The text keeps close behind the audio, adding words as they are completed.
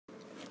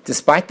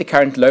Despite the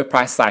current low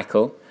price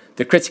cycle,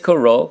 the critical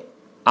role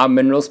our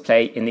minerals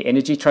play in the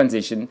energy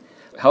transition,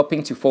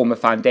 helping to form a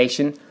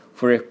foundation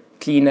for a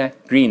cleaner,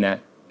 greener,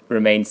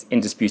 remains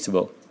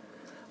indisputable.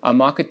 Our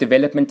market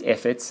development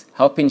efforts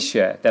help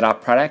ensure that our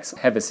products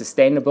have a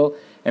sustainable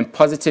and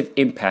positive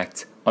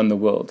impact on the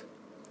world.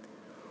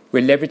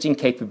 We're leveraging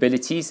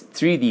capabilities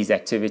through these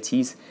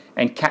activities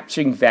and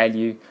capturing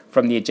value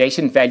from the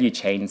adjacent value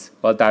chains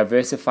while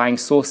diversifying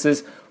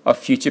sources of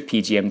future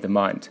PGM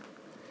demand.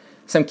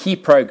 Some key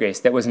progress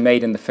that was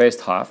made in the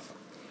first half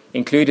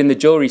include in the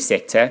jewelry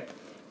sector.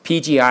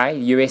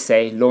 PGI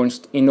USA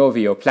launched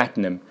Anglo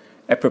Platinum,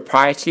 a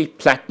proprietary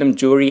platinum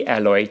jewelry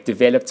alloy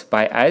developed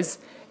by us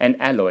and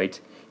alloyed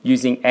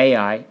using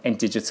AI and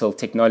digital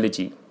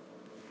technology.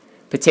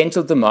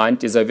 Potential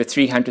demand is over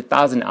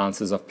 300,000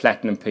 ounces of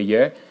platinum per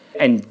year,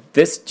 and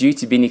this, due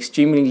to being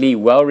extremely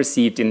well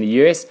received in the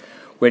US,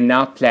 we're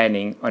now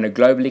planning on a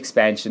global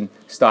expansion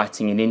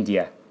starting in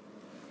India.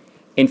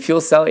 In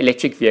fuel cell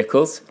electric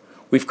vehicles,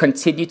 we've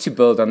continued to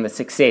build on the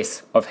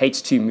success of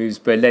H2 Moves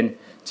Berlin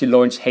to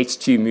launch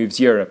H2 Moves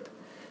Europe.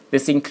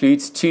 This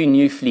includes 2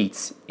 new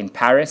fleets in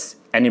Paris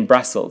and in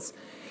Brussels,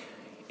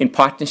 in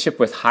partnership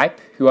with Hype,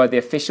 who are the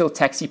official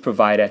taxi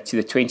provider to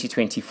the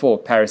 2024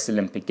 Paris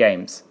Olympic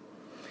Games,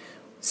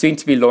 soon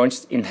to be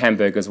launched in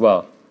Hamburg as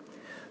well.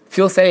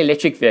 Fuel cell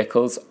electric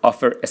vehicles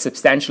offer a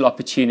substantial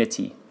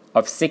opportunity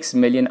of 6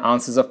 million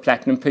ounces of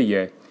platinum per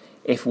year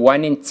if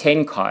 1 in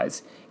 10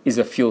 cars is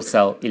a fuel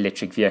cell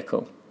electric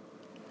vehicle.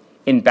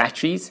 In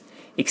batteries,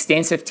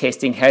 extensive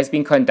testing has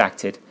been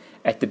conducted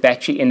at the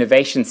Battery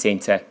Innovation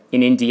Center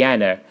in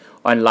Indiana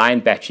on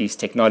Lion Batteries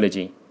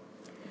technology.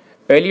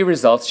 Early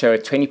results show a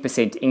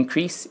 20%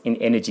 increase in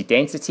energy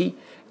density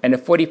and a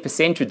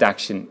 40%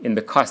 reduction in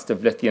the cost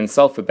of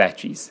lithium-sulfur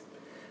batteries.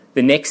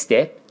 The next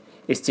step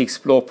is to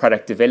explore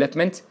product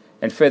development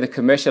and further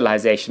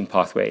commercialization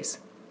pathways.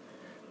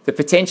 The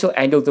potential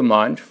annual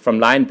demand from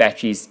Lion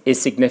batteries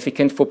is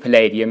significant for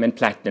palladium and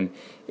platinum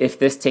if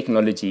this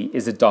technology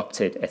is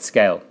adopted at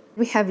scale.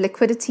 We have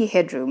liquidity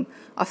headroom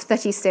of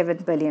 37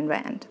 billion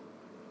rand.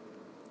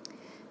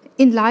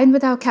 In line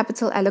with our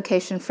capital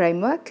allocation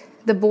framework,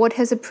 the board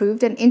has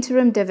approved an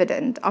interim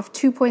dividend of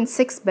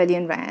 2.6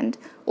 billion rand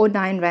or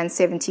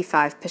 9.75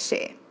 rand per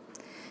share.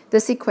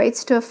 This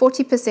equates to a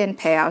 40%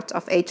 payout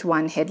of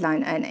H1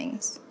 headline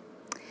earnings.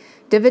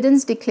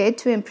 Dividends declared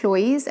to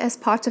employees as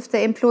part of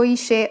the Employee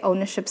Share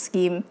Ownership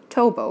Scheme,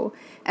 TOBO,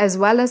 as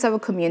well as our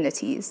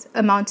communities,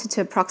 amounted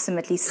to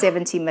approximately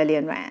 70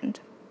 million rand.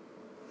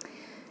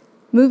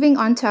 Moving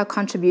on to our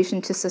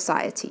contribution to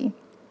society.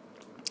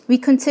 We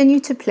continue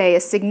to play a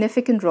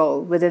significant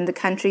role within the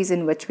countries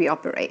in which we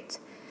operate.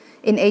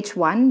 In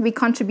H1, we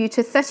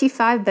contributed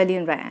 35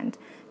 billion rand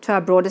to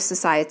our broader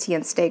society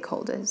and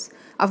stakeholders,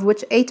 of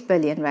which 8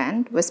 billion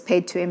rand was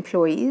paid to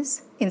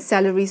employees in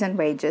salaries and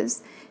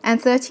wages,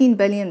 and 13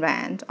 billion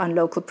rand on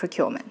local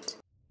procurement.